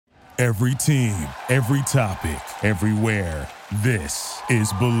Every team, every topic, everywhere. This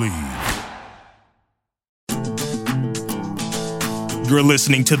is Believe. You're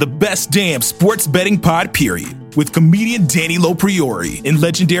listening to the best damn sports betting pod, period, with comedian Danny Lopriori and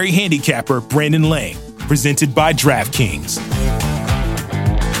legendary handicapper Brandon Lang, presented by DraftKings.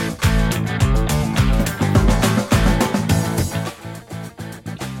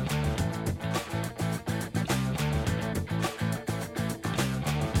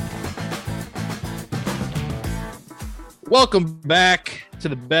 Welcome back to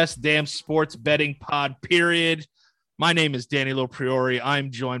the best damn sports betting pod, period. My name is Danny Lopriori.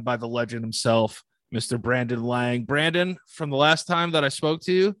 I'm joined by the legend himself, Mr. Brandon Lang. Brandon, from the last time that I spoke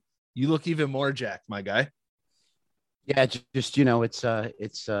to you, you look even more jacked, my guy. Yeah, just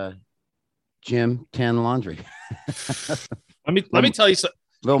it's gym, tan, laundry. Let me tell you something.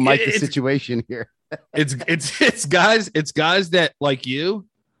 Little Micah situation here. it's guys that like you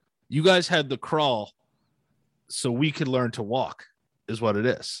guys had the crawl so we could learn to walk, is what it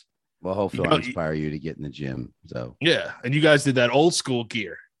is. Well, hopefully I'll inspire you to get in the gym. So yeah, and you guys did that old school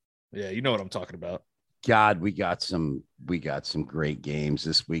gear. Yeah, you know what I'm talking about. God, we got some great games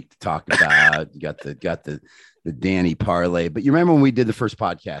this week to talk about. You got the Danny parlay. But you remember when we did the first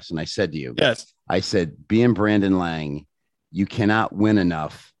podcast and I said to you, yes, I said, being Brandon Lang, you cannot win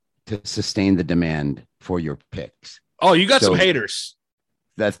enough to sustain the demand for your picks. Oh, you got some haters.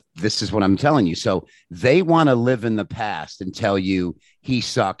 This is what I'm telling you. So they want to live in the past and tell you he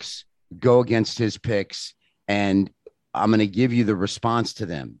sucks, go against his picks, and I'm going to give you the response to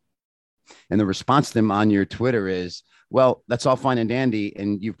them. And the response to them on your Twitter is, well, that's all fine and dandy,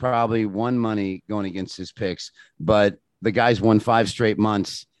 and you've probably won money going against his picks, but the guy's won 5 straight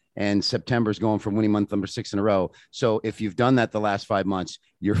months, and September's going for winning month number 6 in a row. So if you've done that the last 5 months,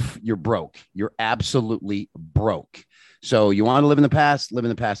 you're broke. You're absolutely broke. So you want to live in the past, live in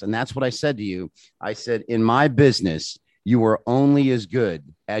the past. And that's what I said to you. I said, in my business, you are only as good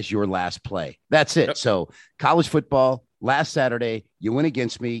as your last play. That's it. Yep. So college football, last Saturday, you went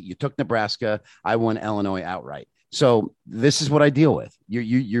against me. You took Nebraska. I won Illinois outright. So this is what I deal with.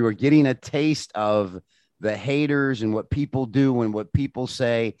 You are getting a taste of the haters and what people do and what people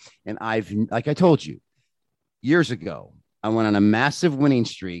say. And like I told you, years ago, I went on a massive winning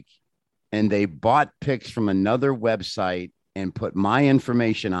streak, and they bought picks from another website and put my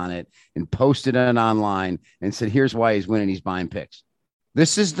information on it and posted it online and said, here's why he's winning. He's buying picks.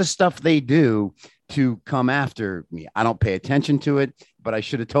 This is the stuff they do to come after me. I don't pay attention to it, but I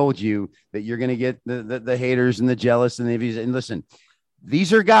should have told you that you're going to get the haters and the jealous. And listen,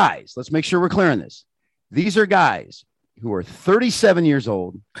 these are guys. Let's make sure we're clear on this. These are guys who are 37 years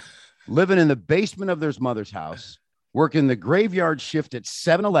old, living in the basement of their mother's house, working the graveyard shift at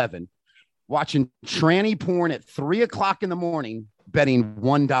 7-Eleven, watching tranny porn at 3:00 in the morning, betting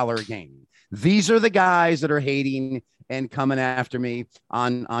 $1 a game. These are the guys that are hating and coming after me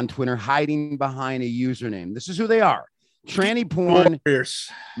on Twitter, hiding behind a username. This is who they are. Tranny porn,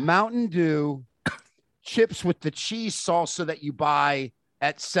 Mountain Dew, chips with the cheese salsa that you buy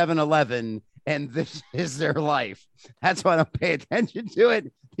at 7-Eleven, and this is their life. That's why I don't pay attention to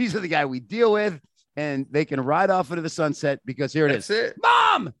it. These are the guys we deal with. And they can ride off into the sunset because here That's it is. It.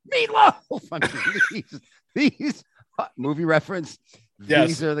 Mom, meatloaf. I mean, these movie reference. Yes.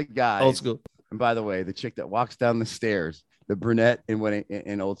 These are the guys. Old school. And by the way, the chick that walks down the stairs, the brunette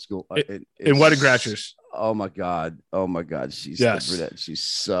in Old School. In Wedding Crashers. Oh, my God. She's the brunette. She's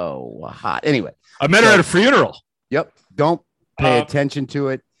so hot. Anyway. I met her at a funeral. Yep. Don't pay attention to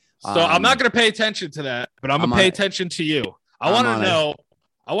it. So I'm not going to pay attention to that, but I'm going to pay attention to you. I want to know.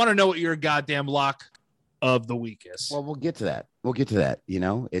 I want to know what your goddamn lock of the week is. Well, we'll get to that. You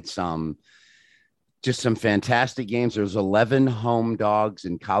know, it's just some fantastic games. There's 11 home dogs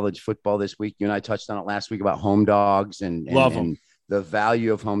in college football this week. You and I touched on it last week about home dogs and the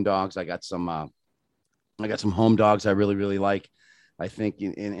value of home dogs. I got some home dogs I really, really like. I think,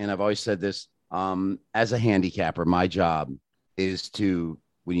 and I've always said this, as a handicapper, my job is to,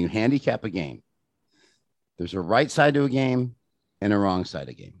 when you handicap a game, there's a right side to a game and a wrong side of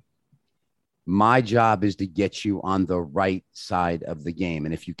the game. My job is to get you on the right side of the game.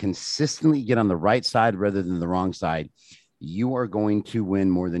 And if you consistently get on the right side rather than the wrong side, you are going to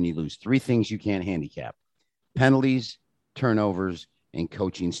win more than you lose. 3 things you can't handicap: penalties, turnovers, and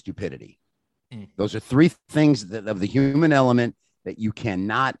coaching stupidity. Those are 3 things of the human element that you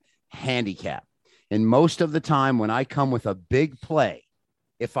cannot handicap. And most of the time when I come with a big play,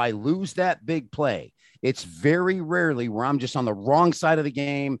 if I lose that big play, it's very rarely where I'm just on the wrong side of the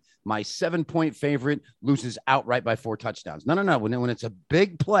game. My 7-point favorite loses outright by 4 touchdowns. No. When it's a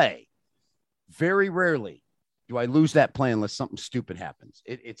big play, very rarely Do I lose that play unless something stupid happens?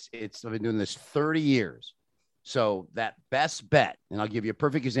 I've been doing this 30 years. So that best bet, and I'll give you a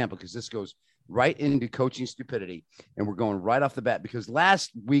perfect example because this goes right into coaching stupidity, and we're going right off the bat because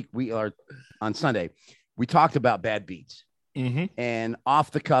last week on Sunday, we talked about bad beats. And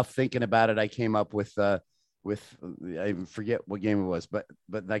off the cuff, thinking about it, I came up with I forget what game it was, but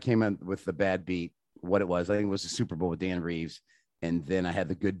I came in with the bad beat, what it was. I think it was the Super Bowl with Dan Reeves. And then I had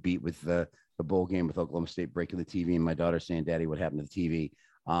the good beat with the bowl game with Oklahoma State breaking the TV and my daughter saying, Daddy, what happened to the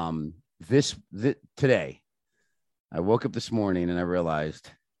TV? Today, I woke up this morning and I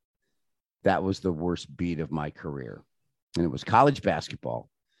realized that was the worst beat of my career. And it was college basketball.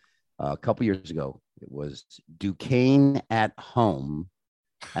 A couple years ago, it was Duquesne at home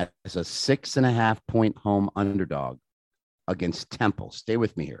as a 6.5-point home underdog against Temple. Stay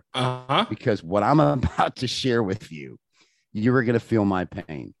with me here, because what I'm about to share with you, you were going to feel my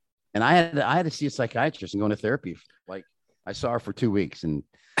pain. And I had to see a psychiatrist and go into therapy. Like, I saw her for 2 weeks and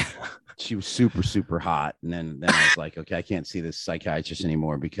she was super, super hot. And then I was like, okay, I can't see this psychiatrist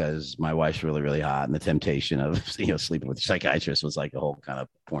anymore because my wife's really, really hot. And the temptation of, sleeping with a psychiatrist was like a whole kind of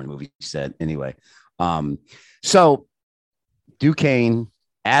porn movie set anyway. So Duquesne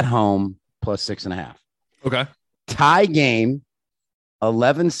at home plus 6.5. Okay. Tie game,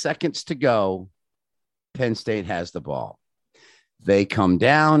 11 seconds to go. Penn State has the ball. They come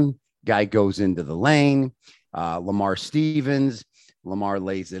down. Guy goes into the lane. Lamar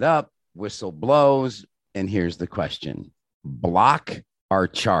lays it up. Whistle blows. And here's the question. Block or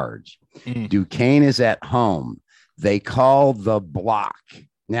charge? Duquesne is at home. They call the block.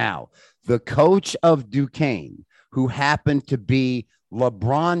 Now, the coach of Duquesne, who happened to be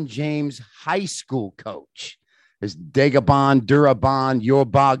LeBron James' high school coach, is Dagobon, Durabon,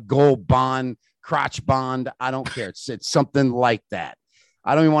 Yoba, Goldbon, Crotch Bond. I don't care. It's something like that.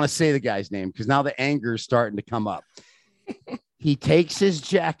 I don't even want to say the guy's name because now the anger is starting to come up. He takes his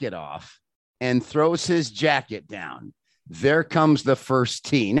jacket off and throws his jacket down. There comes the first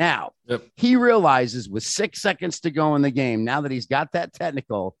tee. Now, He realizes with 6 seconds to go in the game, now that he's got that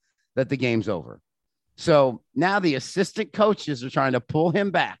technical, that the game's over. So now the assistant coaches are trying to pull him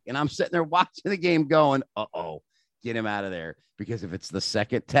back. And I'm sitting there watching the game going, get him out of there. Because if it's the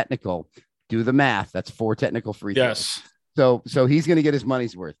second technical, do the math. That's 4 technical free throws. Yes. So he's going to get his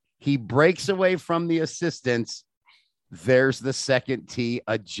money's worth. He breaks away from the assistants. There's the second tee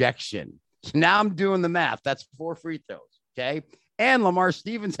ejection. So now I'm doing the math. That's 4 free throws. Okay. And Lamar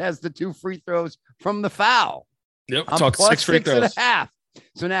Stevens has the 2 free throws from the foul. Yep. Talk 6 free throws. 6.5.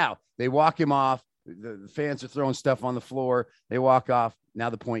 So now they walk him off. The fans are throwing stuff on the floor. They walk off. Now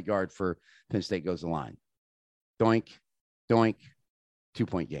the point guard for Penn State goes to the line. Doink, doink,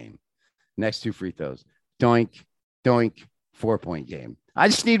 2-point game. Next 2 free throws. Doink, doink, 4-point game. I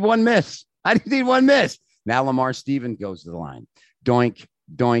just need one miss. Now Lamar Stevens goes to the line. Doink,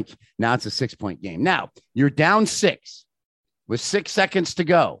 doink. Now it's a 6-point game. Now you're down 6 with 6 seconds to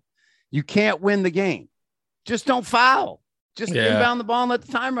go. You can't win the game. Just don't foul. Just inbound the ball and let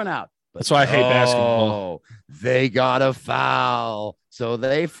the time run out. But that's why I hate basketball. They got a foul. So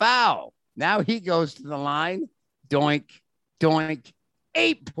they foul. Now he goes to the line. Doink, doink,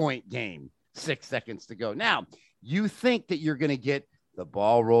 8-point game. 6 seconds to go. Now, you think that you're going to get the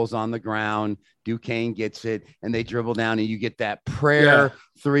ball rolls on the ground. Duquesne gets it, and they dribble down, and you get that prayer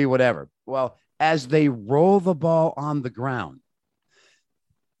 3, whatever. Well, as they roll the ball on the ground,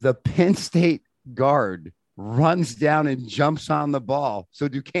 the Penn State guard runs down and jumps on the ball. So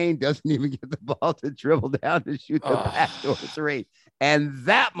Duquesne doesn't even get the ball to dribble down to shoot the backdoor 3. And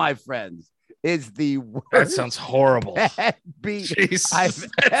that, my friends, is the worst. That sounds horrible. Beat I've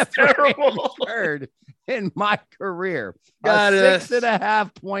ever heard in my career. A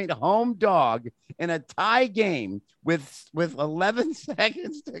 6.5-point home dog in a tie game with 11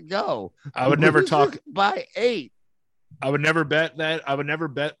 seconds to go. I would never talk by 8. I would never bet that. I would never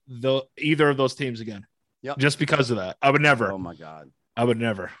bet either of those teams again. Yep. Just because of that. I would never. Oh my God. I would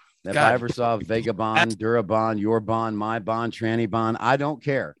never. If I ever saw Vagabond, Durabond, your bond, my bond, tranny bond, I don't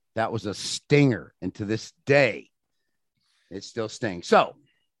care. That was a stinger. And to this day, it still stings. So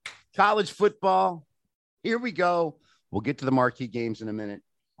college football, here we go. We'll get to the marquee games in a minute.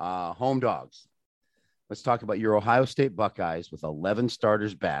 Home dogs. Let's talk about your Ohio State Buckeyes with 11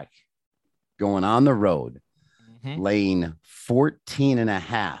 starters back going on the road, laying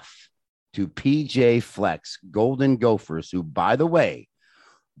 14.5 to PJ Fleck's Golden Gophers, who, by the way,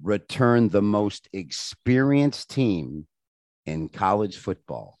 returned the most experienced team in college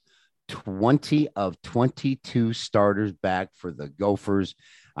football. 20 of 22 starters back for the Gophers.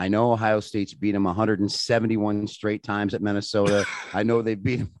 I know Ohio State's beat them 171 straight times at Minnesota. I know they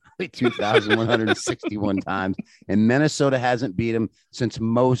beat them exactly 2,161 times. And Minnesota hasn't beat them since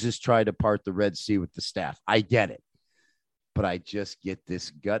Moses tried to part the Red Sea with the staff. I get it. But I just get this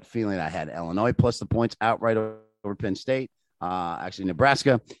gut feeling. I had Illinois plus the points outright over Penn State, actually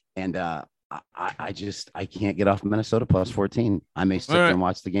Nebraska. And I can't get off Minnesota plus 14. I may sit there and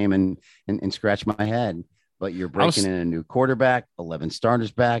watch the game and scratch my head. But you're breaking in a new quarterback, 11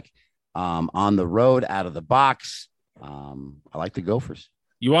 starters back, on the road, out of the box. I like the Gophers.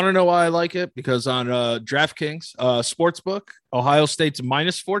 You want to know why I like it? Because on DraftKings Sportsbook, Ohio State's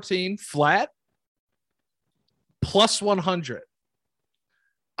minus 14 flat, plus 100.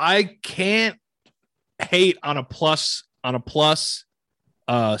 I can't hate on a plus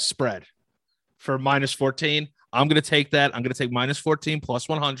spread for minus 14. I'm going to take that. I'm going to take minus 14 plus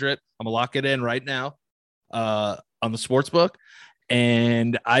 100. I'm going to lock it in right now on the Sportsbook.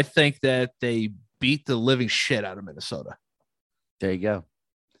 And I think that they beat the living shit out of Minnesota. There you go.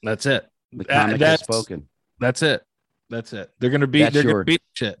 That's it. The comic has spoken. That's it. They're going to beat. They're going to beat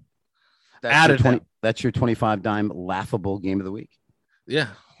shit. That's your 25 dime laughable game of the week. Yeah,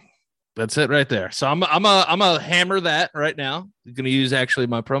 that's it right there. So I'm gonna hammer that right now. I'm gonna use actually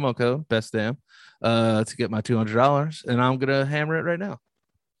my promo code BestDamn to get my $200, and I'm gonna hammer it right now.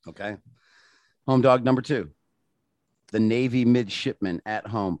 Okay. Home dog number 2. The Navy midshipmen at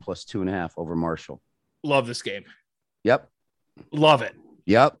home plus 2.5 over Marshall. Love this game. Yep. Love it.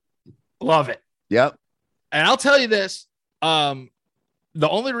 Yep. Love it. Yep. And I'll tell you this. The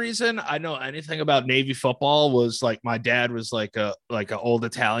only reason I know anything about Navy football was like my dad was like an old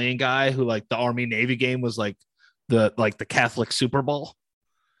Italian guy who like the Army Navy game was like the Catholic Super Bowl,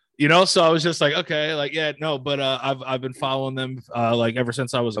 So I was just like, okay, like, yeah, no, but I've been following them like ever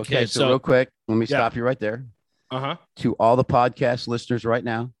since I was a kid. So real quick, let me stop you right there. To all the podcast listeners right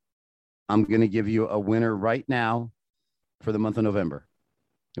now, I'm going to give you a winner right now for the month of November.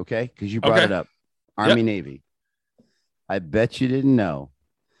 Okay. Cause you brought it up. Army Navy. I bet you didn't know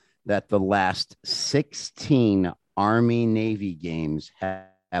that the last 16 Army Navy games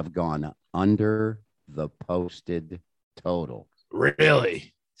have gone under the posted total.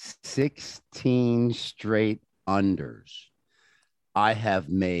 Really? 16 straight unders. I have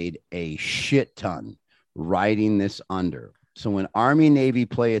made a shit ton riding this under. So when Army Navy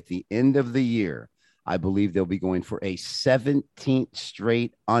play at the end of the year, I believe they'll be going for a 17th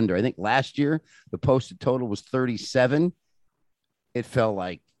straight under. I think last year the posted total was 37. It felt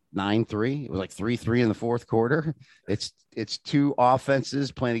like 9-3. It was like 3-3 in the fourth quarter. It's two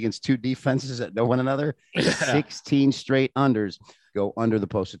offenses playing against two defenses that know one another. 16 straight unders go under the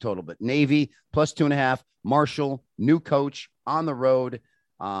posted total. But Navy plus 2.5. Marshall, new coach on the road.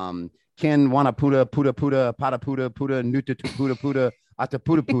 Ken Wanapuda, Puda, Patapuda, Puda, Nuta, Puda,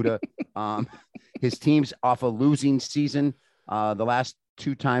 Atapuda. His team's off a losing season. The last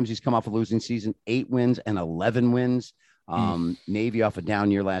 2 times he's come off a losing season, 8 wins and 11 wins. Navy off a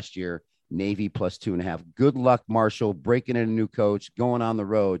down year last year. Navy plus 2.5. Good luck, Marshall, breaking in a new coach, going on the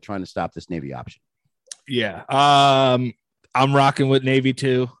road, trying to stop this Navy option. Yeah. I'm rocking with Navy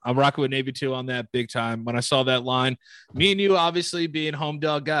too. I'm rocking with Navy too on that big time. When I saw that line, me and you obviously being home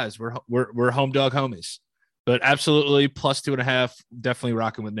dog guys, we're home dog homies, but absolutely plus 2.5. Definitely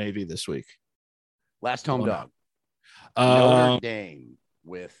rocking with Navy this week. Last home dog. Notre Dame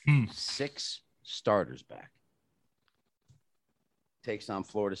with 6 starters back. Takes on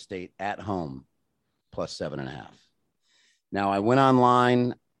Florida State at home plus 7.5. Now I went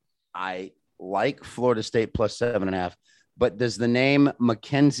online. I like Florida State plus 7.5, but does the name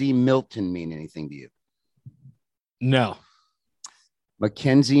Mackenzie Milton mean anything to you? No.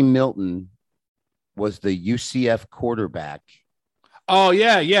 Mackenzie Milton was the UCF quarterback. Oh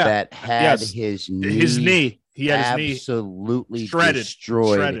yeah. That had his knee. He had absolutely his knee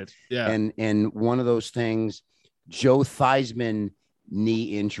destroyed. Yeah. And one of those things, Joe Theismann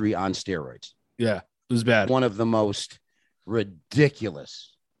knee injury on steroids. Yeah, it was bad. One of the most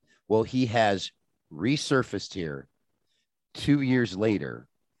ridiculous. Well, he has resurfaced here 2 years later.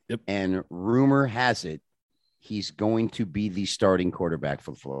 Yep. And rumor has it he's going to be the starting quarterback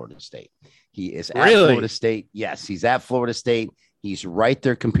for Florida State. He is at Florida State. Yes, he's at Florida State. He's right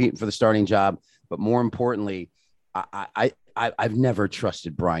there competing for the starting job. But more importantly, I've never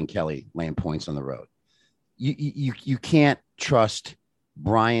trusted Brian Kelly laying points on the road. You can't trust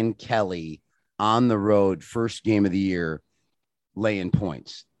Brian Kelly on the road first game of the year laying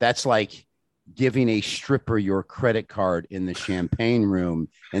points. That's like giving a stripper your credit card in the champagne room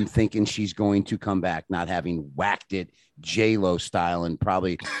and thinking she's going to come back, not having whacked it J-Lo style and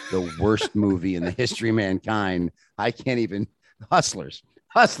probably the worst movie in the history of mankind. I can't even. Hustlers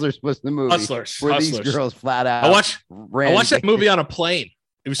was the movie Hustlers. These girls flat out. I watched that movie on a plane.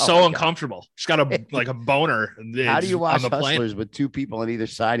 It was so uncomfortable. She's got a boner. How do you watch on the Hustlers plane with two people on either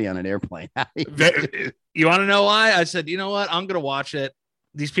side of you on an airplane? You want to know why? I said, you know what? I'm going to watch it.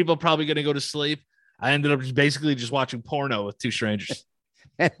 These people are probably going to go to sleep. I ended up basically just watching porno with two strangers.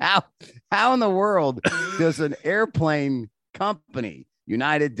 And how in the world does an airplane company,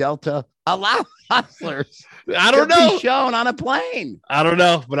 United, Delta, allow Hustlers I don't know. Be shown on a plane? I don't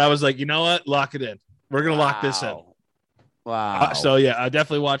know, but I was like, you know what? Lock it in. We're going to lock this in. Wow. So yeah, I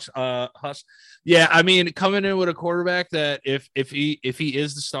definitely watched Hus. Yeah, I mean, coming in with a quarterback that if he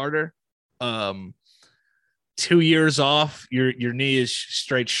is the starter, 2 years off, your knee is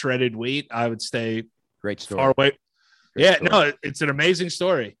straight shredded wheat. I would stay great story. Far away. Great story. No, it's an amazing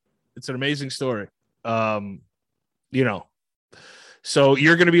story. It's an amazing story. So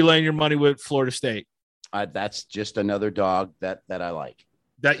you're going to be laying your money with Florida State. That's just another dog that I like.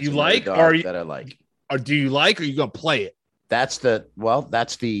 That you like, or that I like, or do you like? Or are you going to play it?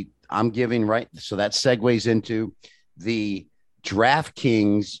 I'm giving right. So that segues into the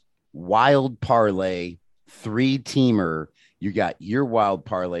DraftKings wild parlay 3-teamer. You got your wild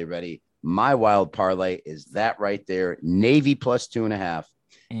parlay ready. My wild parlay is that right there. Navy plus 2.5,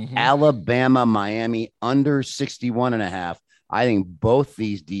 Alabama, Miami under 61.5. I think both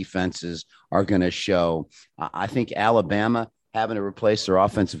these defenses are going to show. I think Alabama having to replace their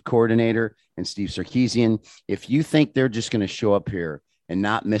offensive coordinator and Steve Sarkisian. If you think they're just going to show up here and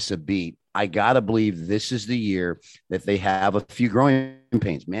not miss a beat, I got to believe this is the year that they have a few growing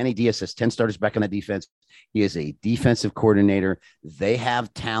pains. Manny Diaz has 10 starters back on the defense. He is a defensive coordinator. They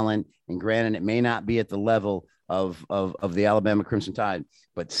have talent. And granted, it may not be at the level of the Alabama Crimson Tide,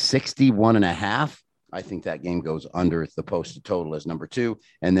 but 61.5. I think that game goes under the posted total as number 2.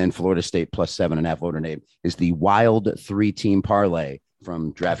 And then Florida State plus 7.5 Notre Dame is the wild 3-team parlay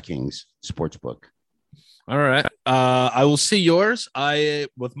from DraftKings Sportsbook. All right. I will see yours.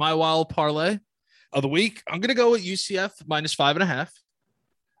 With my wild parlay of the week, I'm going to go with UCF minus 5.5.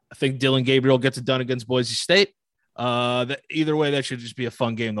 I think Dylan Gabriel gets it done against Boise State. Either way, that should just be a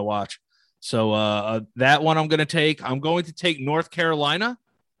fun game to watch. So that one I'm going to take. I'm going to take North Carolina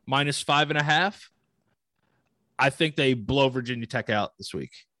minus 5.5. I think they blow Virginia Tech out this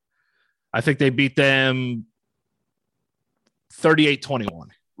week. I think they beat them 38-21.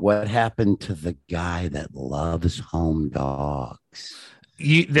 What happened to the guy that loves home dogs?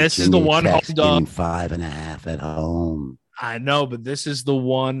 This is the one home dog. 5.5 at home. I know, but this is the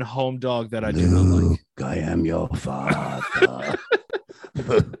one home dog that I do not like. I am your father.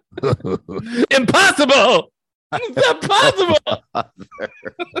 Impossible. It's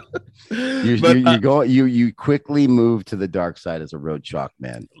impossible. You quickly move to the dark side as a road chalk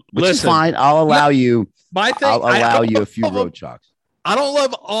man, which is fine. I'll allow you. I'll allow you a few road chalks. I don't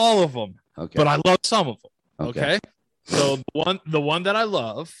love all of them, but I love some of them. Okay. So the one that I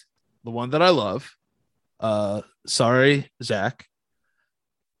love, sorry, Zach.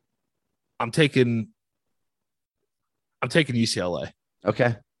 I'm taking UCLA.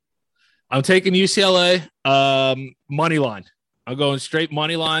 Okay. I'm taking UCLA money line. I'm going straight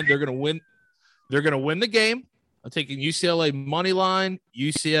money line. They're going to win. They're going to win the game. I'm taking UCLA money line,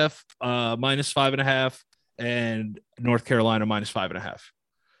 UCF minus 5.5, and North Carolina minus 5.5.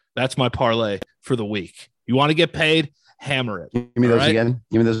 That's my parlay for the week. You want to get paid? Hammer it. Give me those again.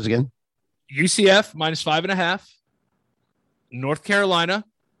 Give me those again. UCF minus 5.5, North Carolina.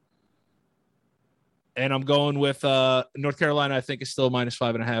 And I'm going with North Carolina. I think is still minus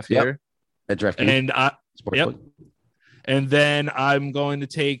 5.5 here. At DraftKings. And then I'm going to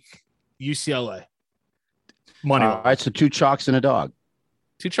take UCLA money. All right, so 2 chalks and a dog.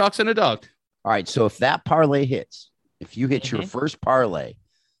 2 chalks and a dog. All right, so if that parlay hits, if you hit your first parlay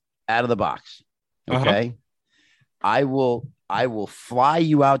out of the box, okay, I will fly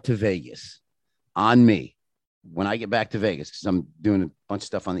you out to Vegas on me when I get back to Vegas because I'm doing a bunch of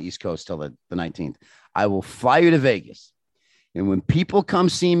stuff on the East Coast till the 19th. I will fly you to Vegas. And when people come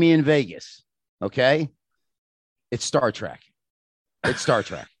see me in Vegas, okay, it's Star Trek. It's Star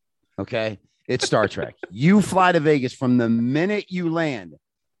Trek. Okay. It's Star Trek. You fly to Vegas from the minute you land.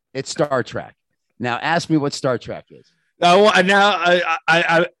 It's Star Trek. Now ask me what Star Trek is.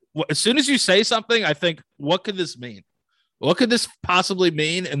 I as soon as you say something, I think, what could this mean? What could this possibly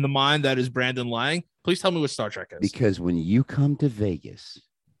mean in the mind that is Brandon Lang? Please tell me what Star Trek is. Because when you come to Vegas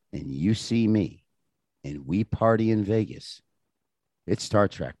and you see me and we party in Vegas, it's Star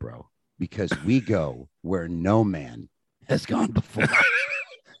Trek, bro. Because we go where no man has gone before.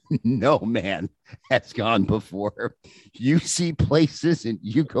 No man has gone before. You see places and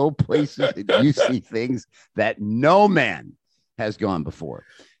you go places and you see things that no man has gone before.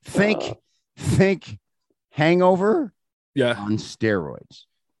 Think Hangover on steroids.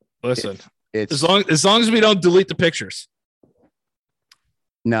 Listen, it's as long as we don't delete the pictures.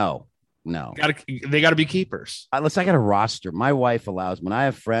 No. They got to be keepers. I got a roster. My wife allows, when I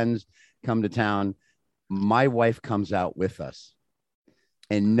have friends come to town, my wife comes out with us.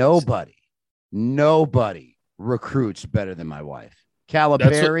 And nobody recruits better than my wife.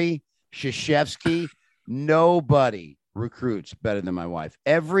 Calipari, Krzyzewski, nobody recruits better than my wife.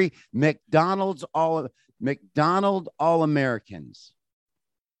 Every McDonald All-Americans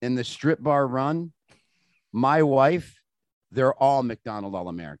in the strip bar run, my wife, they're all McDonald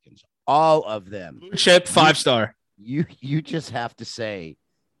All-Americans. All of them. Blue chip, 5-star. You just have to say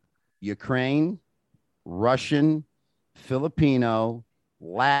Ukraine, Russian, Filipino,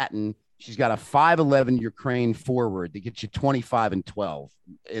 Latin. She's got a 5'11" Ukraine forward that gets you 25 and 12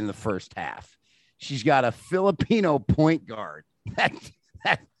 in the first half. She's got a Filipino point guard that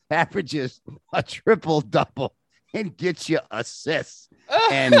averages a triple-double and gets you assists.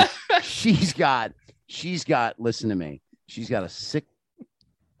 And she's got, listen to me, she's got a 6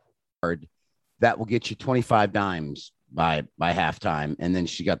 guard that will get you 25 dimes by halftime. And then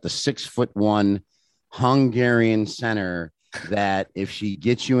she got the 6'1" Hungarian center that if she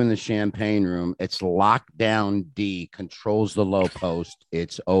gets you in the champagne room, it's lockdown D, controls the low post.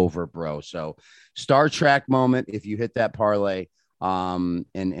 It's over, bro. So Star Trek moment if you hit that parlay. And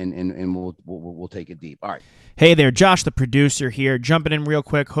we'll take it deep. All right. Hey there, Josh, the producer here, jumping in real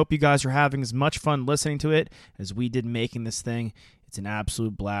quick. Hope you guys are having as much fun listening to it as we did making this thing. It's an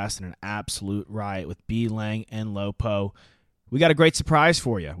absolute blast and an absolute riot with B. Lang and Lopo. We got a great surprise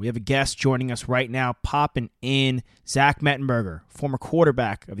for you. We have a guest joining us right now, popping in, Zach Mettenberger, former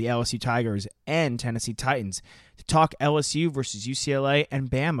quarterback of the LSU Tigers and Tennessee Titans, to talk LSU versus UCLA and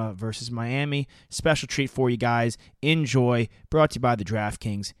Bama versus Miami. Special treat for you guys. Enjoy. Brought to you by the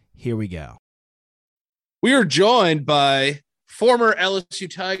DraftKings. Here we go. We are joined by former LSU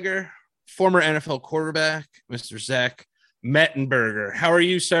Tiger, former NFL quarterback, Mr. Zach Mettenberger. How are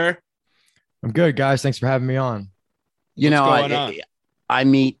you, sir? I'm good, guys. Thanks for having me on. I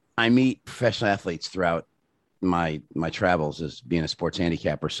meet professional athletes throughout my travels as being a sports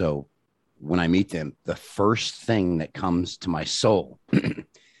handicapper. So when I meet them, the first thing that comes to my soul,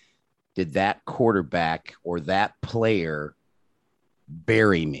 did that quarterback or that player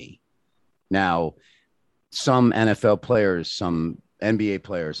bury me? Now, some NFL players, some NBA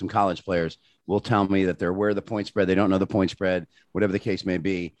players, some college players will tell me that they're aware of the point spread. They don't know the point spread, whatever the case may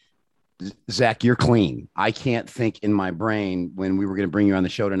be. Zach, you're clean. I can't think in my brain when we were going to bring you on the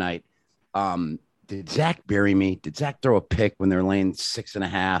show tonight. Did Zach bury me? Did Zach throw a pick when they're laying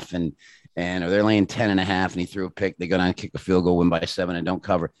 6.5 or they're laying 10.5 and he threw a pick? They go down and kick a field goal, win by 7 and don't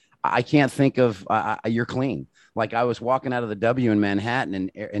cover. I can't think of you're clean. Like I was walking out of the W in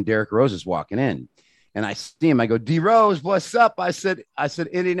Manhattan and Derrick Rose is walking in. And I see him. I go, D Rose, what's up? I said,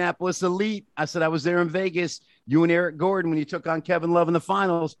 Indianapolis Elite. I said, I was there in Vegas. You and Eric Gordon, when you took on Kevin Love in the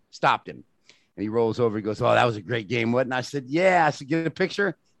finals, stopped him. And he rolls over. He goes, oh, that was a great game. What? And I said, yeah. I said, get a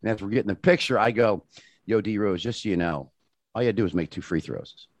picture. And as we're getting the picture, I go, yo, D Rose, just so you know, all you got to do is make 2 free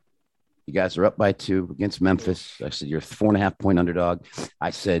throws. You guys are up by 2 against Memphis. I said, you're a 4.5-point underdog.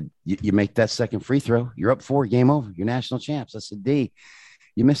 I said, you make that second free throw. You're up 4, game over. You're national champs. I said, D,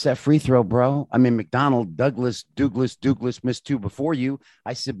 you missed that free throw, bro. I mean, McDonald, Douglas missed 2 before you.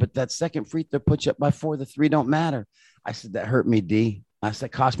 I said, but that second free throw puts you up by 4. The 3 don't matter. I said, that hurt me, D. I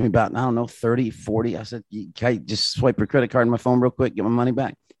said, cost me about, 30, 40. I said, can I just swipe your credit card on my phone real quick, get my money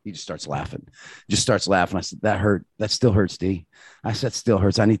back? He just starts laughing. I said, that hurt. That still hurts, D. I said, still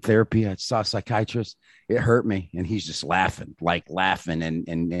hurts. I need therapy. I saw a psychiatrist. It hurt me. And he's just laughing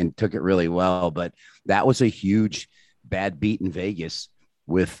and took it really well. But that was a huge bad beat in Vegas.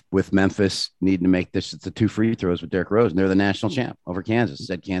 With Memphis needing to make this, it's the 2 free throws with Derrick Rose, and they're the national champ over Kansas.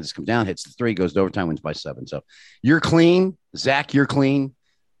 Said Kansas comes down, hits the 3, goes to overtime, wins by 7. So you're clean, Zach. You're clean,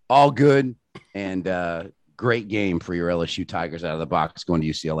 all good, and great game for your LSU Tigers out of the box going to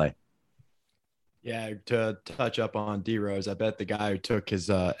UCLA. Yeah, to touch up on D Rose, I bet the guy who took his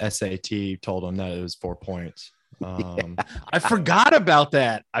SAT told him that it was 4 points. I forgot about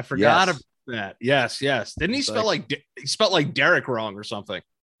that. That yes. Didn't he spell like Derek wrong or something?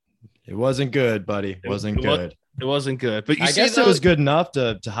 It wasn't good, buddy. It wasn't good. It wasn't good. But I guess it was good enough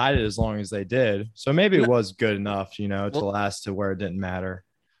to hide it as long as they did. So maybe it was good enough, to last to where it didn't matter.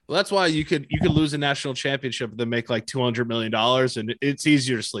 Well, that's why you could lose a national championship and then make like $200 million, and it's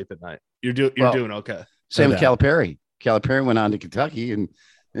easier to sleep at night. You're doing okay. Same with Calipari. Calipari went on to Kentucky and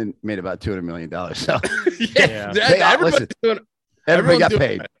made about $200 million. So everybody got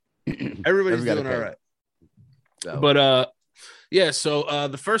paid. Everybody's doing all right. So. But so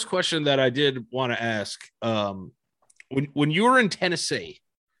the first question that I did want to ask, when you were in Tennessee,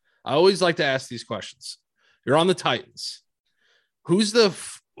 I always like to ask these questions. You're on the Titans. Who's the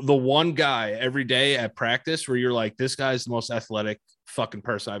one guy every day at practice where you're like, this guy's the most athletic fucking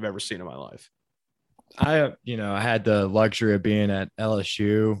person I've ever seen in my life? I had the luxury of being at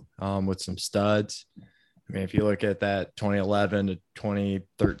LSU with some studs. I mean, if you look at that 2011 to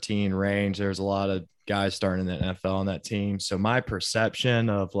 2013 range, there's a lot of guys starting in the NFL on that team. So my perception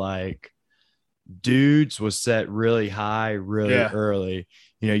of like dudes was set really high, really early.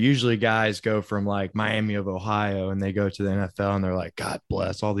 Usually guys go from like Miami of Ohio and they go to the NFL and they're like, God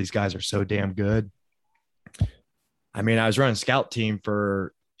bless, all these guys are so damn good. I mean, I was running scout team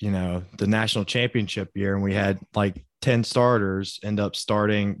for, the national championship year, and we had like 10 starters end up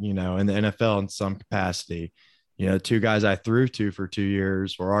starting, in the NFL in some capacity. 2 guys I threw to for 2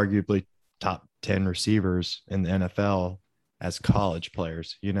 years were arguably top 10 receivers in the NFL as college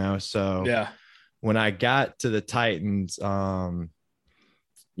players, So yeah, when I got to the Titans, and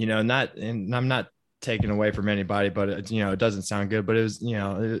I'm not taking away from anybody, but it doesn't sound good, but it was,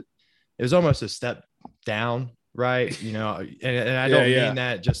 it was almost a step down. Right. And I don't mean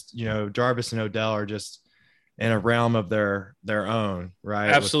that just, Jarvis and Odell are just in a realm of their own, right?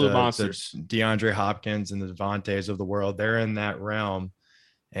 Absolute monsters. The DeAndre Hopkins and the Devontaes of the world, they're in that realm.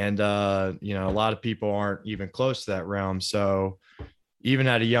 And, a lot of people aren't even close to that realm. So even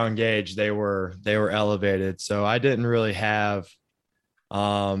at a young age, they were elevated. So I didn't really have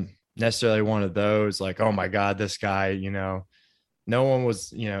necessarily one of those like, oh my God, this guy, no one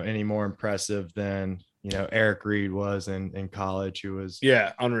was, any more impressive than, Eric Reed was in college, who was,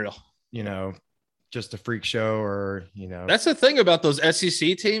 unreal, just a freak show, or, that's the thing about those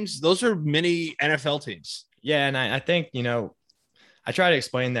SEC teams. Those are mini NFL teams. Yeah. And I think, I try to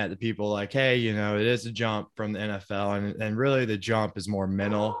explain that to people like, hey, it is a jump from the NFL, and really the jump is more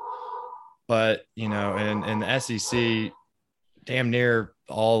mental, but, in the SEC, damn near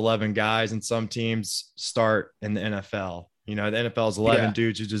all 11 guys in some teams start in the NFL. The NFL is 11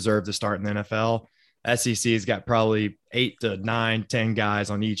 dudes who deserve to start in the NFL. SEC's got probably 8 to 9, 10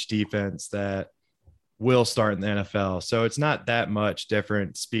 guys on each defense that will start in the NFL. So it's not that much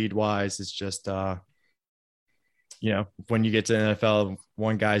different speed wise. It's just, when you get to the NFL,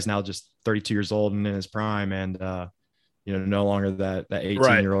 one guy's now just 32 years old and in his prime, and, no longer that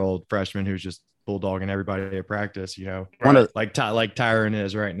 18-year-old freshman who's just bulldogging everybody at practice, like Tyron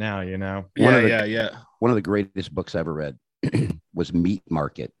is right now, One of the greatest books I ever read was Meat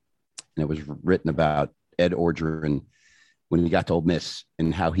Market. And it was written about Ed Orgeron when he got to Ole Miss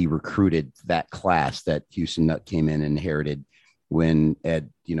and how he recruited that class that Houston Nutt came in and inherited when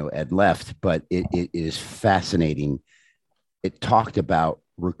Ed left. But it is fascinating. It talked about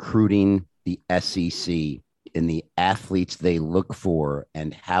recruiting the SEC and the athletes they look for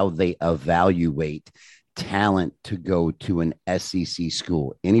and how they evaluate talent to go to an SEC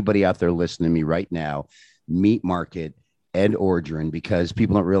school. Anybody out there listening to me right now, Meat Market, Ed Orgeron, because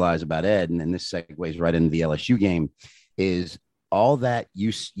people don't realize about Ed, and then this segues right into the LSU game, is all that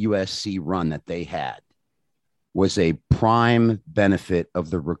USC run that they had was a prime benefit of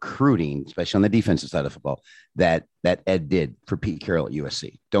the recruiting, especially on the defensive side of football, that Ed did for Pete Carroll at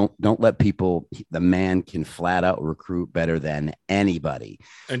USC. Don't let people, the man can flat out recruit better than anybody.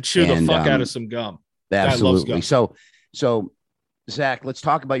 And chew the fuck out of some gum. Absolutely. Gum. So Zach, let's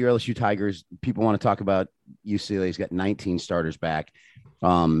talk about your LSU Tigers. People want to talk about UCLA's got 19 starters back.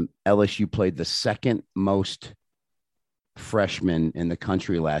 LSU played the second most freshmen in the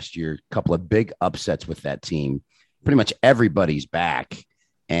country last year. A couple of big upsets with that team. Pretty much everybody's back,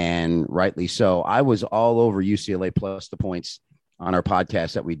 and rightly so. I was all over UCLA plus the points on our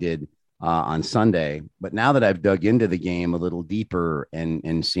podcast that we did on Sunday. But now that I've dug into the game a little deeper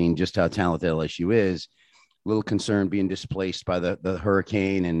and seen just how talented LSU is, a little concerned being displaced by the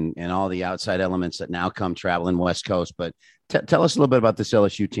hurricane and all the outside elements that now come traveling West Coast. But tell us a little bit about this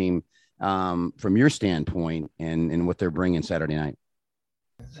LSU team from your standpoint and what they're bringing Saturday night.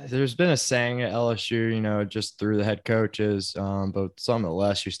 There's been a saying at LSU, just through the head coaches, but some of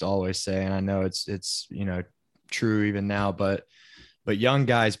Les used to always say, and I know it's true even now, but young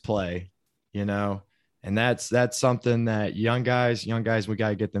guys play, and that's something that young guys, we got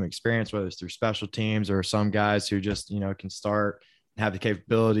to get them experience, whether it's through special teams or some guys who just, can start and have the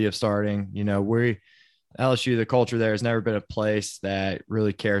capability of starting. LSU, the culture there has never been a place that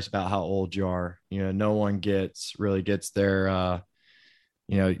really cares about how old you are. No one really gets their,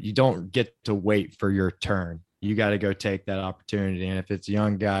 you don't get to wait for your turn. You got to go take that opportunity. And if it's a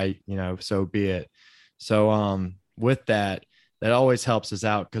young guy, so be it. So with that always helps us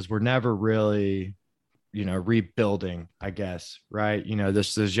out because we're never really, rebuilding, I guess. Right.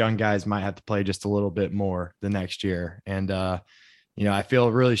 Those young guys might have to play just a little bit more the next year. And I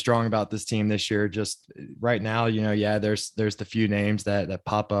feel really strong about this team this year. Just right now, there's the few names that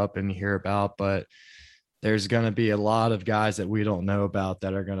pop up and you hear about, but there's going to be a lot of guys that we don't know about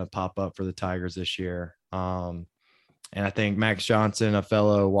that are going to pop up for the Tigers this year. And I think Max Johnson, a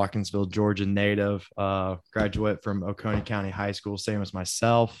fellow Watkinsville, Georgia native, graduate from Oconee County High School, same as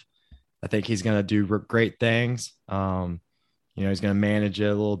myself. I think he's going to do great things. He's going to manage it a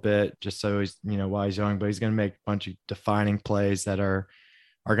little bit just so he's, while he's young, but he's going to make a bunch of defining plays that are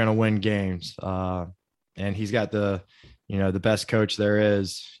going to win games. And he's got the best coach there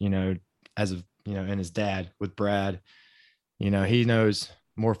is, as of, and his dad with Brad. He knows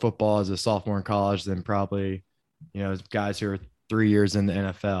more football as a sophomore in college than probably, guys who are 3 years in the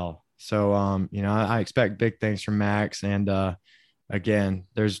NFL. So, I expect big things from Max. And again,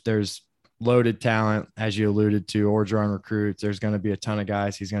 there's loaded talent, as you alluded to, Orgeron recruits. There's going to be a ton of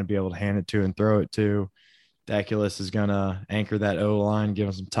guys he's going to be able to hand it to and throw it to. Daculus is going to anchor that O-line, give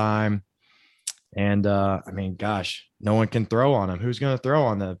him some time. And, gosh, no one can throw on him. Who's going to throw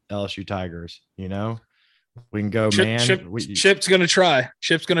on the LSU Tigers? We can go, Chip's going to try.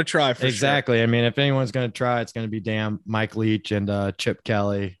 Chip's going to try for exactly. Sure. If anyone's going to try, it's going to be Mike Leach and Chip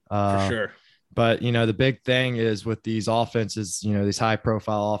Kelly. For sure. But, the big thing is with these offenses, these high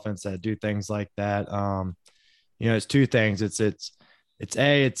profile offenses that do things like that, it's two things.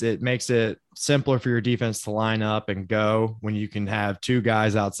 It makes it simpler for your defense to line up and go when you can have two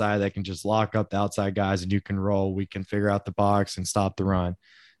guys outside that can just lock up the outside guys and you can roll. We can figure out the box and stop the run.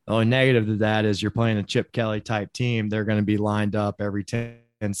 The only negative to that is you're playing a Chip Kelly type team. They're going to be lined up every 10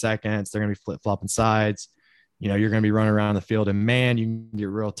 seconds. They're going to be flip-flopping sides. You're going to be running around the field, and man, you can get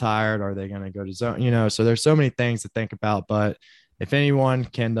real tired. Are they going to go to zone? So there's so many things to think about. But if anyone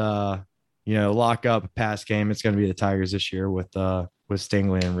can, lock up a pass game, it's going to be the Tigers this year with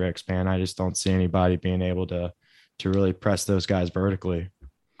Stingley and Ricks. Man, I just don't see anybody being able to really press those guys vertically.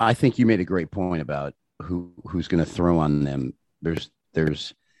 I think you made a great point about who's going to throw on them.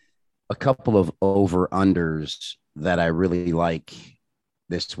 There's a couple of over-unders that I really like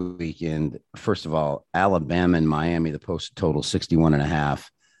this weekend. First of all, Alabama and Miami, the posted total 61.5.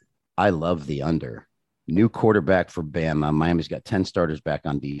 I love the under. New quarterback for Bama. Miami's got 10 starters back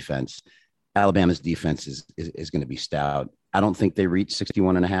on defense. Alabama's defense is going to be stout. I don't think they reach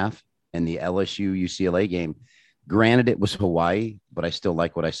 61.5. And the LSU UCLA game, granted it was Hawaii, but I still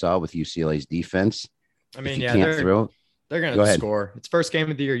like what I saw with UCLA's defense. They're going to score. It's first game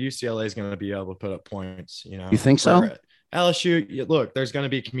of the year. UCLA is going to be able to put up points. You think so? LSU, look, there's going to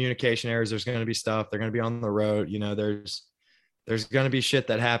be communication errors. There's going to be stuff. They're going to be on the road. There's going to be shit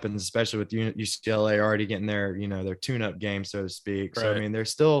that happens, especially with UCLA already getting their tune-up game, so to speak. Right.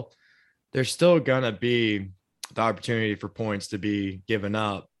 So, there's still going to be the opportunity for points to be given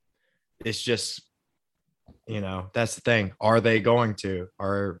up. It's just, that's the thing. Are they going to?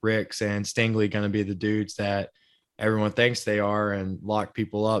 Are Ricks and Stingley going to be the dudes that everyone thinks they are and lock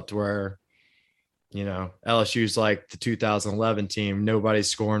people up to where, LSU's like the 2011 team, nobody's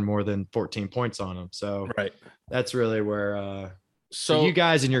scoring more than 14 points on them. So right. That's really where, so you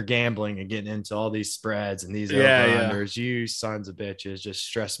guys and your gambling and getting into all these spreads and these over-unders, you sons of bitches just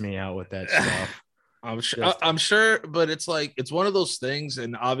stress me out with that stuff. I'm sure, but it's like, it's one of those things.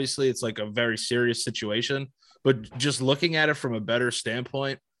 And obviously it's like a very serious situation, but just looking at it from a better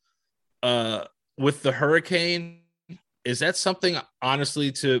standpoint, with the hurricane, is that something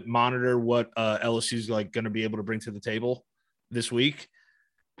honestly to monitor what LSU's like going to be able to bring to the table this week?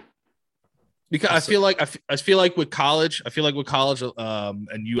 Because I feel like with college,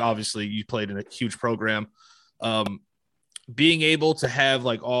 and you played in a huge program, being able to have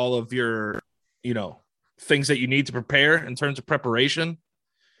like all of your, things that you need to prepare in terms of preparation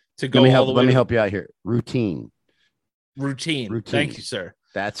to go. Let me help you out here. Routine. Thank you, sir.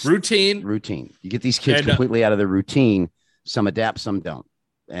 That's routine. You get these kids completely out of their routine. Some adapt, some don't.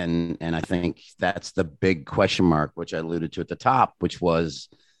 And I think that's the big question mark, which I alluded to at the top, which was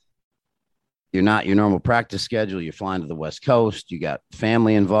you're not your normal practice schedule. You're flying to the West Coast. You got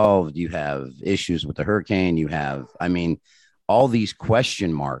family involved. You have issues with the hurricane. You have, all these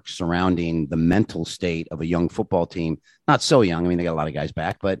question marks surrounding the mental state of a young football team. Not so young. They got a lot of guys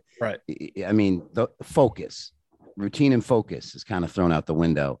back, but right. The focus. Routine and focus is kind of thrown out the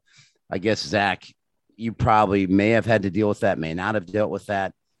window. I guess, Zach, you probably may have had to deal with that, may not have dealt with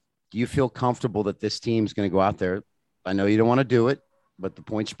that. Do you feel comfortable that this team's going to go out there? I know you don't want to do it, but the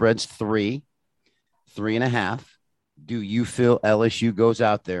point spread's 3.5. Do you feel LSU goes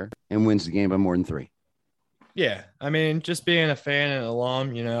out there and wins the game by more than 3? Yeah. Just being a fan and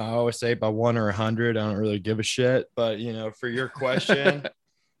alum, I always say by 1 or 100, I don't really give a shit. But, for your question,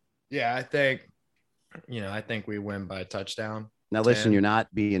 yeah, I think we win by a touchdown. Now, listen, 10. you're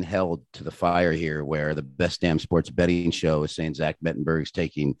not being held to the fire here where the best damn sports betting show is saying Zach Mettenberger is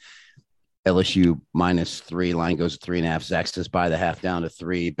taking LSU -3. Line goes to 3.5. Zach says buy the half down to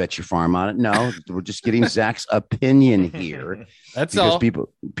 3. Bet your farm on it. No, we're just getting Zach's opinion here. That's because all.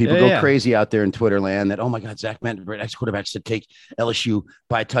 people go crazy out there in Twitter land that, oh my God, Zach Mettenberger, ex quarterback, said take LSU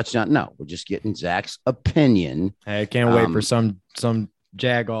by a touchdown. No, we're just getting Zach's opinion. Hey, I can't wait for some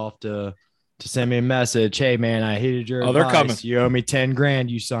jagoff to send me a message. Hey man, I hated your advice. They're coming. You owe me 10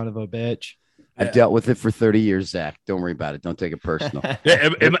 grand, you son of a bitch. I've dealt with it for 30 years, Zach. Don't worry about it. Don't take it personal. Yeah,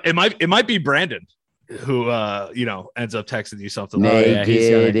 it might be Brandon who ends up texting you something.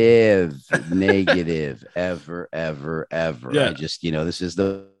 Negative. Ever. Yeah. I just, this is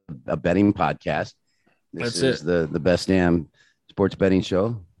a betting podcast. This is the best damn sports betting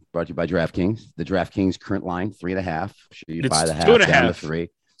show brought to you by DraftKings. The DraftKings current line 3.5. Sure you buy the half down to 3.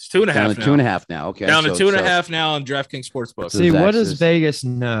 It's 2.5 down now. to 2.5 now. Okay. Down to 2.5 now on DraftKings Sportsbook. See, what does Vegas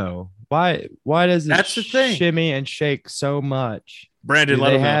know? Why does it That's the thing. shimmy and shake so much? Brandon,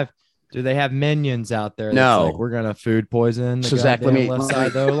 Do they have minions out there? No. Like, we're gonna food poison. So Zach, let me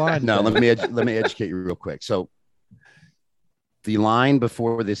line. No, let me educate you real quick. So the line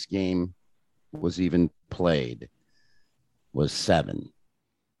before this game was even played was 7.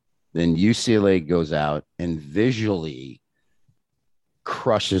 Then UCLA goes out and visually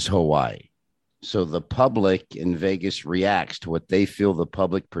crushes Hawaii. So the public in Vegas reacts to what they feel the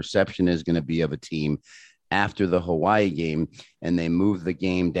public perception is going to be of a team after the Hawaii game, and they move the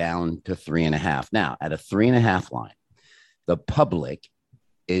game down to 3.5. Now, at a 3.5 line, the public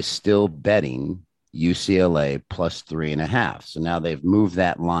is still betting UCLA plus 3.5. So now they've moved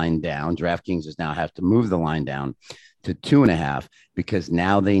that line down. DraftKings is now have to move the line down to 2.5 because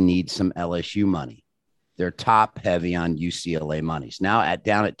now they need some LSU money. They're top heavy on UCLA monies. Now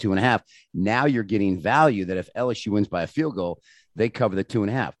down at 2.5, now you're getting value that if LSU wins by a field goal, they cover the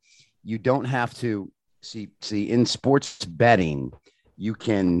 2.5. You don't have to see in sports betting, you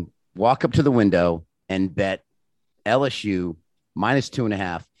can walk up to the window and bet LSU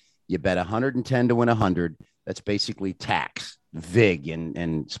 -2.5. You bet 110 to win 100. That's basically tax, VIG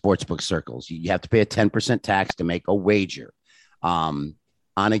in sportsbook circles. You have to pay a 10% tax to make a wager on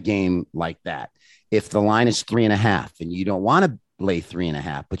a game like that. If the line is 3.5 and you don't want to lay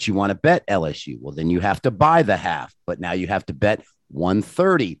 3.5, but you want to bet LSU, well, then you have to buy the half. But now you have to bet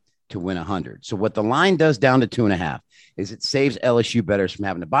 130 to win 100. So what the line does down to 2.5 is it saves LSU bettors from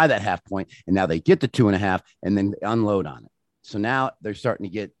having to buy that half point. And now they get the 2.5 and then unload on it. So now they're starting to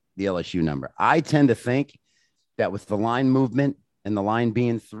get the LSU number. I tend to think that with the line movement and the line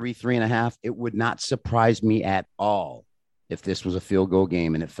being 3.5, it would not surprise me at all if this was a field goal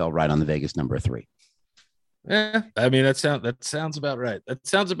game and it fell right on the Vegas number 3. Yeah, I mean that sounds about right.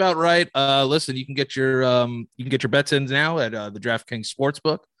 Listen, you can get your bets in now at the DraftKings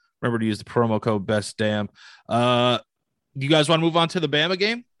Sportsbook. Remember to use the promo code BESTDAMN. You guys want to move on to the Bama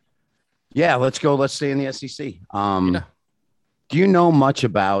game? Yeah, let's go. Let's stay in the SEC. Do you know much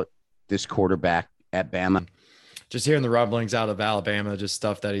about this quarterback at Bama? Just hearing the rumblings out of Alabama, just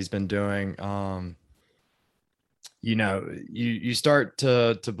stuff that he's been doing. You start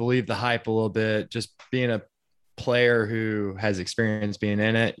to believe the hype a little bit, just being a player who has experience being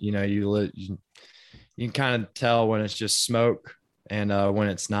in it. You can kind of tell when it's just smoke and when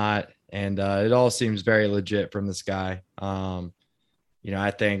it's not. And it all seems very legit from this guy.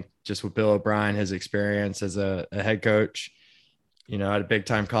 I think just with Bill O'Brien, his experience as a head coach, at a big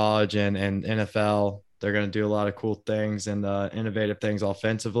time college and NFL, they're going to do a lot of cool things and innovative things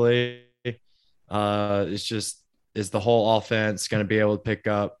offensively. Is the whole offense going to be able to pick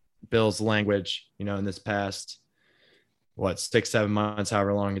up Bill's language, in this past, 6-7 months,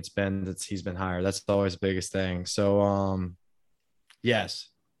 however long it's been that he's been hired. That's always the biggest thing. So, yes,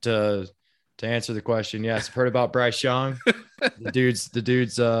 to answer the question, yes, I've heard about Bryce Young. The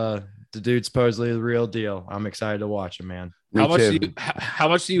dude's supposedly the real deal. I'm excited to watch him, man. How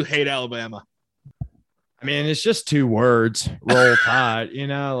much do you hate Alabama? I mean, it's just 2 words, roll tide,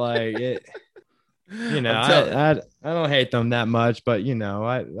 it. I don't hate them that much, but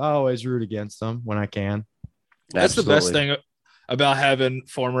I always root against them when I can. That's Absolutely. the best thing about having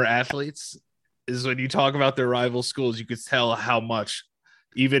former athletes is when you talk about their rival schools, you could tell how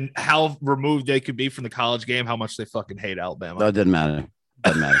removed they could be from the college game, how much they fucking hate Alabama. No, it doesn't matter.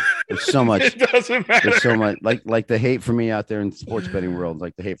 There's so much. It doesn't matter. There's so much like the hate for me out there in the sports betting world,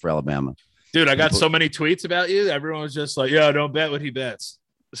 like the hate for Alabama. Dude, I got so many tweets about you. Everyone was just like, "Yeah, don't bet what he bets."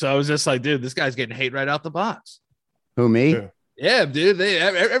 So I was just like, dude, this guy's getting hate right out the box. Who, me? Yeah, dude.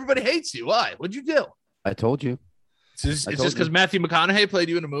 Everybody hates you. Why? What'd you do? I told you. It's just because Matthew McConaughey played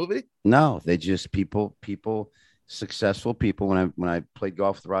you in a movie? No, they just people successful people. When I played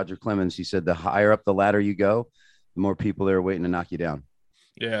golf with Roger Clemens, he said the higher up the ladder you go, the more people there are waiting to knock you down.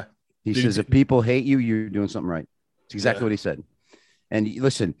 Yeah. He says if people hate you, you're doing something right. It's exactly what he said. And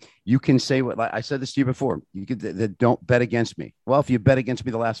listen, you can say what I said this to you before. You could don't bet against me. Well, if you bet against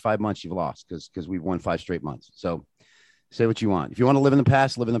me the last 5 months, you've lost because we've won 5 straight months. So say what you want. If you want to live in the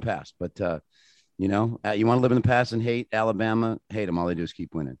past, live in the past. But you want to live in the past and hate Alabama, hate them. All they do is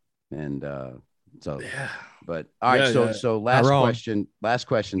keep winning. And but all right. So last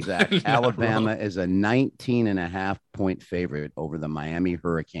question, Zach. Alabama is a 19.5 point favorite over the Miami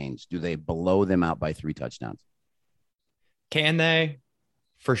Hurricanes. Do they blow them out by 3 touchdowns? Can they?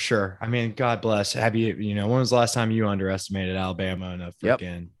 For sure. I mean, God bless. Have you, when was the last time you underestimated Alabama in a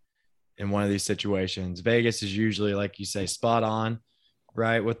freaking in one of these situations? Vegas is usually, like you say, spot on,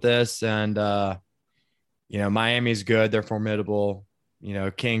 right, with this. And Miami's good. They're formidable.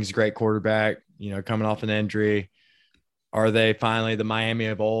 King's great quarterback, coming off an injury. Are they finally the Miami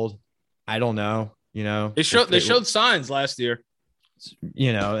of old? I don't know. They showed signs last year.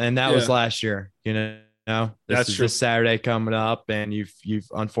 And that was last year, This is this Saturday coming up, and you've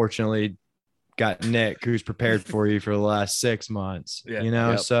unfortunately got Nick, who's prepared for you for the last 6 months.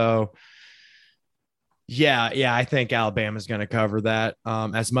 So I think Alabama's going to cover that.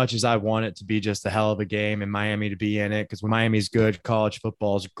 As much as I want it to be just a hell of a game and Miami to be in it, because when Miami's good, college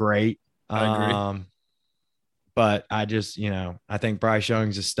football is great. I agree. But I just, I think Bryce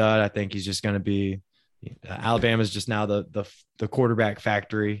Young's a stud. I think he's just going to be. Alabama's just now the quarterback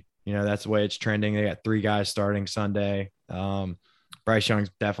factory. That's the way it's trending. They got 3 guys starting Sunday. Bryce Young's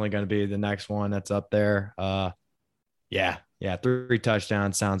definitely going to be the next one that's up there. 3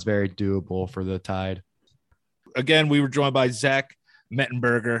 touchdowns sounds very doable for the Tide. Again, we were joined by Zach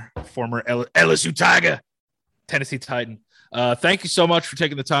Mettenberger, former LSU Tiger, Tennessee Titan. Thank you so much for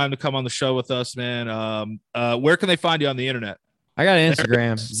taking the time to come on the show with us, man. Where can they find you on the internet? I got an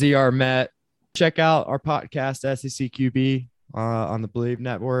Instagram, ZR Met. Check out our podcast, SECQB. On the Believe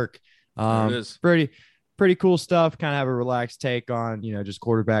Network. It is pretty cool stuff. Kind of have a relaxed take on, just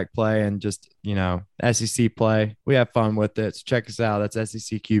quarterback play and just, SEC play. We have fun with it. So check us out. That's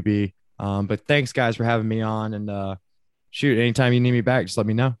SECQB. But thanks guys for having me on, and anytime you need me back, just let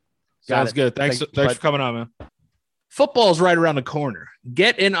me know. Sounds good. Thanks for coming on, man. Football's right around the corner.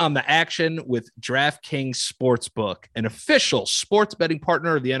 Get in on the action with DraftKings Sportsbook, an official sports betting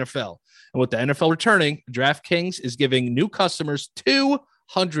partner of the NFL. And with the NFL returning, DraftKings is giving new customers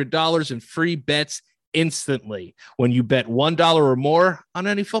 $200 in free bets instantly when you bet $1 or more on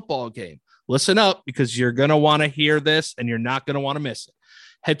any football game. Listen up, because you're going to want to hear this and you're not going to want to miss it.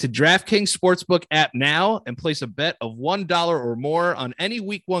 Head to DraftKings Sportsbook app now and place a bet of $1 or more on any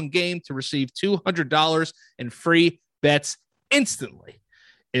Week 1 game to receive $200 in free bets instantly.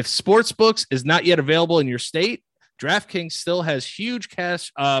 If Sportsbooks is not yet available in your state, DraftKings still has huge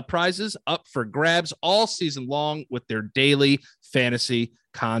cash prizes up for grabs all season long with their daily fantasy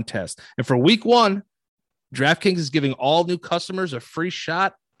contest. And for Week 1, DraftKings is giving all new customers a free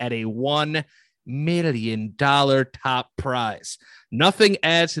shot at a $1 million top prize. Nothing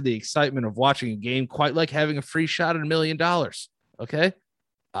adds to the excitement of watching a game quite like having a free shot at $1 million. Okay?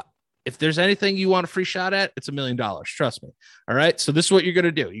 If there's anything you want a free shot at, it's $1 million. Trust me. All right. So this is what you're going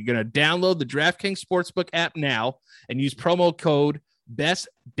to do. You're going to download the DraftKings Sportsbook app now and use promo code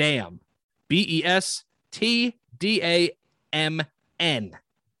BESTDAMN, BESTDAMN,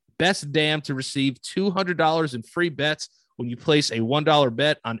 BESTDAMN, to receive $200 in free bets when you place a $1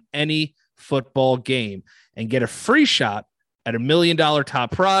 bet on any football game and get a free shot at $1 million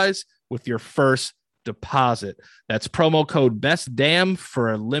top prize with your first deposit. That's promo code BESTDAMN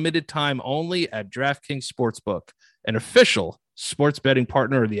for a limited time only at DraftKings Sportsbook, an official sports betting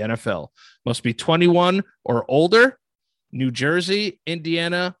partner of the NFL. Must be 21 or older, New Jersey,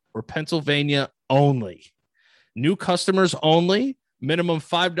 Indiana, or Pennsylvania only. New customers only. Minimum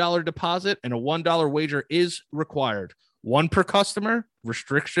 $5 deposit and a $1 wager is required. 1 per customer.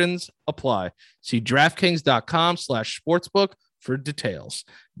 Restrictions apply. See DraftKings.com/sportsbook for details.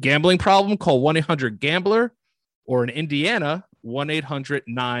 Gambling problem? Call 1-800-GAMBLER, or in Indiana,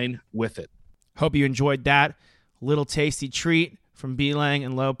 1-800-9-WITH-IT. Hope you enjoyed that little tasty treat from B-Lang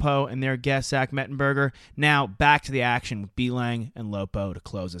and Lopo and their guest, Zach Mettenberger. Now back to the action with B-Lang and Lopo to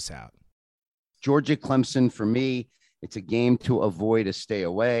close us out. Georgia Clemson, for me, it's a game to avoid, a stay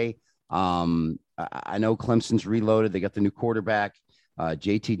away. I know Clemson's reloaded. They got the new quarterback,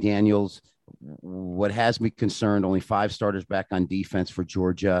 JT Daniels. What has me concerned, only 5 starters back on defense for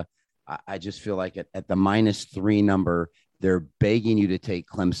Georgia. I just feel like at the -3 number, they're begging you to take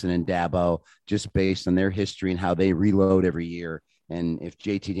Clemson and Dabo just based on their history and how they reload every year. And if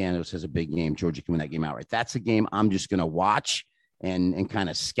JT Daniels has a big game, Georgia can win that game outright. That's a game I'm just going to watch and kind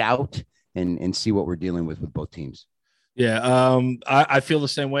of scout and see what we're dealing with both teams. Yeah, I feel the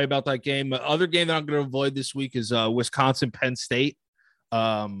same way about that game. The other game that I'm going to avoid this week is Wisconsin Penn State.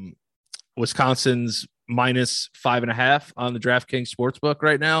 Wisconsin's minus 5.5 on the DraftKings Sportsbook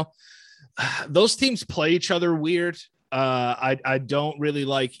right now. Those teams play each other weird. I don't really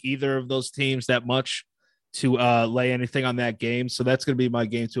like either of those teams that much to lay anything on that game. So that's going to be my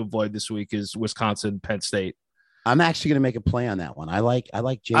game to avoid this week is Wisconsin Penn State. I'm actually going to make a play on that one. I like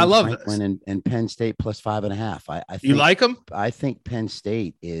James Franklin and Penn State plus 5.5. I think, you like them? I think Penn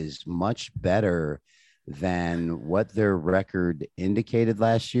State is much better than what their record indicated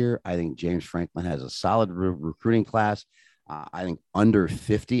last year. I think James Franklin has a solid recruiting class. I think under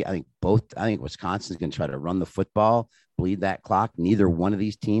 50. I think Wisconsin's going to try to run the football, bleed that clock. Neither one of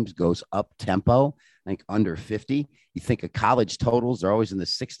these teams goes up tempo. I think under 50. You think of college totals, they're always in the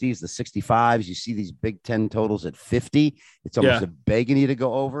 60s, the 65s. You see these Big Ten totals at 50. It's almost begging you to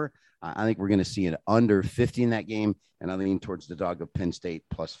go over. I think we're going to see an under 50 in that game, and I lean towards the dog of Penn State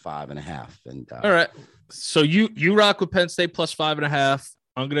plus 5.5. And all right, so you rock with Penn State plus 5.5.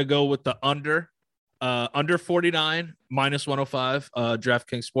 I'm going to go with the under 49 minus 105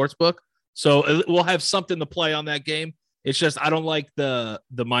 DraftKings Sportsbook. So we'll have something to play on that game. It's just I don't like the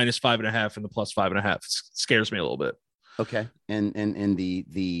minus 5.5 and the plus 5.5. It scares me a little bit. Okay, and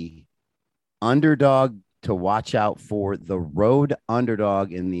the underdog to watch out for, the road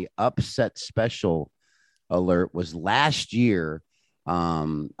underdog in the upset special alert was last year.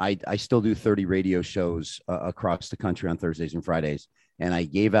 I still do 30 radio shows across the country on Thursdays and Fridays, and I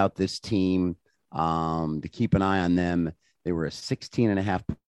gave out this team to keep an eye on them. They were a 16.5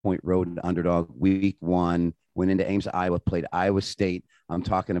 point road underdog week 1. Went into Ames, Iowa, played Iowa State. I'm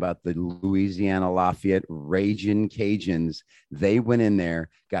talking about the Louisiana Lafayette Ragin' Cajuns. They went in there,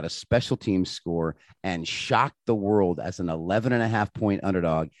 got a special team score, and shocked the world as an 11.5 point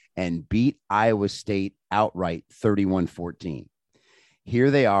underdog and beat Iowa State outright 31-14. Here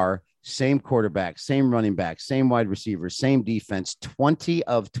they are, same quarterback, same running back, same wide receiver, same defense, 20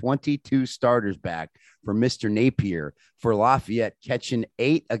 of 22 starters back for Mr. Napier for Lafayette, catching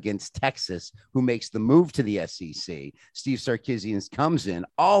 8 against Texas, who makes the move to the SEC. Steve Sarkisian comes in,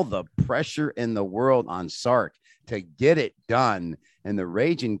 all the pressure in the world on Sark to get it done. And the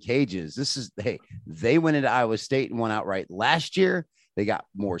Ragin' Cages, they went into Iowa State and won outright last year. They got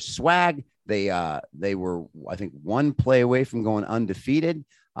more swag. They were, I think, one play away from going undefeated.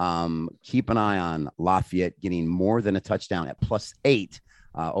 Keep an eye on Lafayette getting more than a touchdown at +8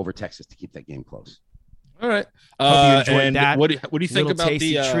 over Texas to keep that game close. All right. Hope you enjoyed that. What do you think about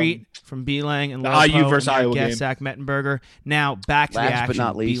the treat from Beelang and the Lopo IU versus Iowa game? game? Zach Mettenberger. Now back to the action. But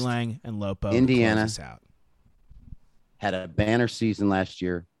not least, Beelang and Lopo. Indiana out. Had a banner season last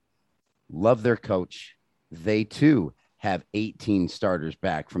year. Love their coach. They too have 18 starters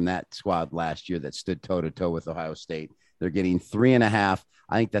back from that squad last year that stood toe to toe with Ohio State. They're getting 3.5.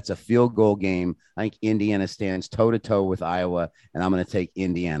 I think that's a field goal game. I think Indiana stands toe to toe with Iowa, and I'm going to take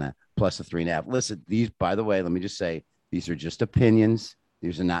Indiana plus a 3.5. Listen, these, by the way, let me just say, these are just opinions.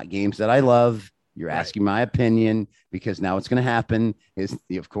 These are not games that I love. You're asking my opinion because now what's going to happen is,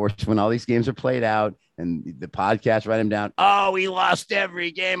 of course, when all these games are played out and the podcast write them down. Oh, he lost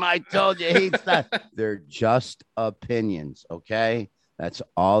every game. I told you he's not. They're just opinions. Okay. That's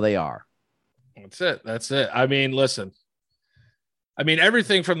all they are. That's it. I mean, listen,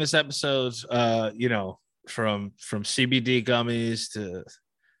 everything from this episode, from CBD gummies to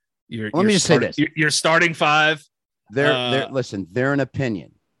your starting 5. They're an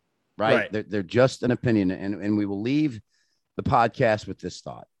opinion, right? They're just an opinion. And we will leave the podcast with this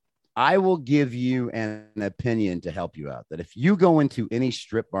thought. I will give you an opinion to help you out that if you go into any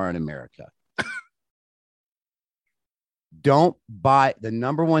strip bar in America, don't buy the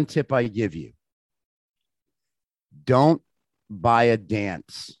number one tip I give you. Don't buy a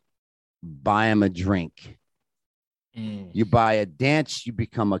dance, buy them a drink. You buy a dance, you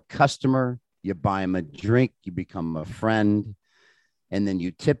become a customer. You buy them a drink, you become a friend. And then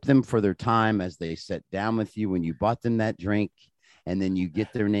you tip them for their time as they sit down with you when you bought them that drink. And then you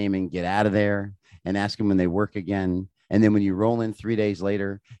get their name and get out of there and ask them when they work again. And then when you roll in 3 days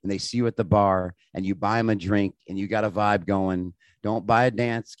later and they see you at the bar and you buy them a drink and you got a vibe going, don't buy a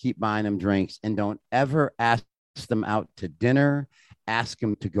dance, keep buying them drinks, and don't ever ask them out to dinner. Ask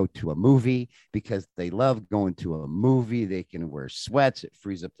them to go to a movie because they love going to a movie. They can wear sweats. It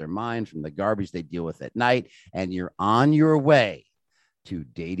frees up their mind from the garbage they deal with at night. And you're on your way to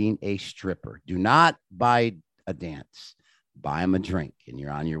dating a stripper. Do not buy a dance. Buy them a drink and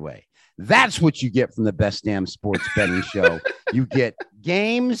you're on your way. That's what you get from the Best Damn Sports Betting Show. You get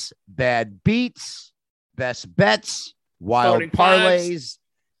games, bad beats, best bets, wild parlays,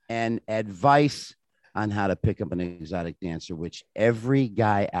 and advice on how to pick up an exotic dancer, which every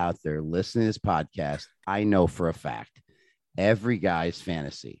guy out there listening to this podcast, I know for a fact, every guy's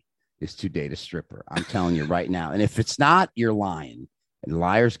fantasy is to date a stripper. I'm telling you right now. And if it's not, you're lying. And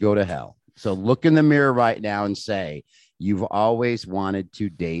liars go to hell. So look in the mirror right now and say, you've always wanted to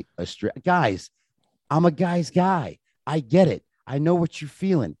date a stripper. Guys, I'm a guy's guy. I get it. I know what you're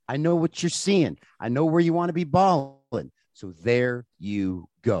feeling. I know what you're seeing. I know where you want to be balling. So there you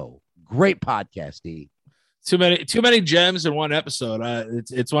go. Great podcast, D. Too many gems in one episode.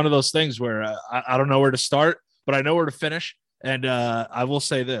 It's one of those things where I don't know where to start, but I know where to finish. And I will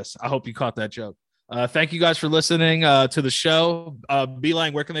say this. I hope you caught that joke. Thank you guys for listening to the show.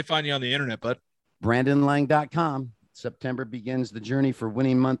 B-Lang, where can they find you on the internet, bud? BrandonLang.com. September begins the journey for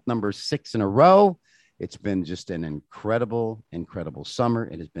winning month number 6 in a row. It's been just an incredible, incredible summer.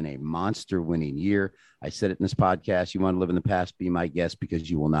 It has been a monster winning year. I said it in this podcast. You want to live in the past, be my guest, because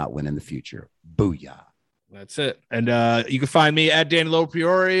you will not win in the future. Booyah. That's it. And you can find me at Danny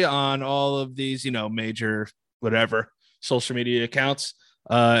Lopriori on all of these, major, whatever, social media accounts.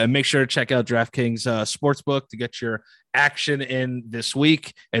 And make sure to check out DraftKings Sportsbook to get your action in this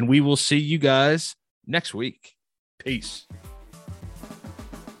week. And we will see you guys next week. Peace.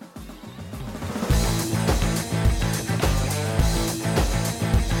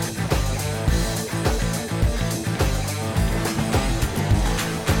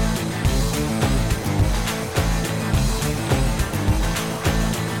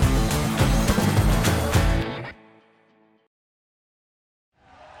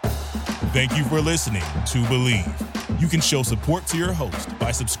 Thank you for listening to Believe. You can show support to your host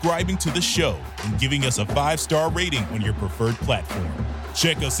by subscribing to the show and giving us a 5-star rating on your preferred platform.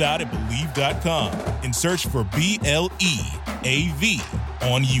 Check us out at Believe.com and search for BLEAV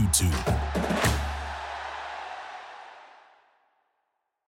on YouTube.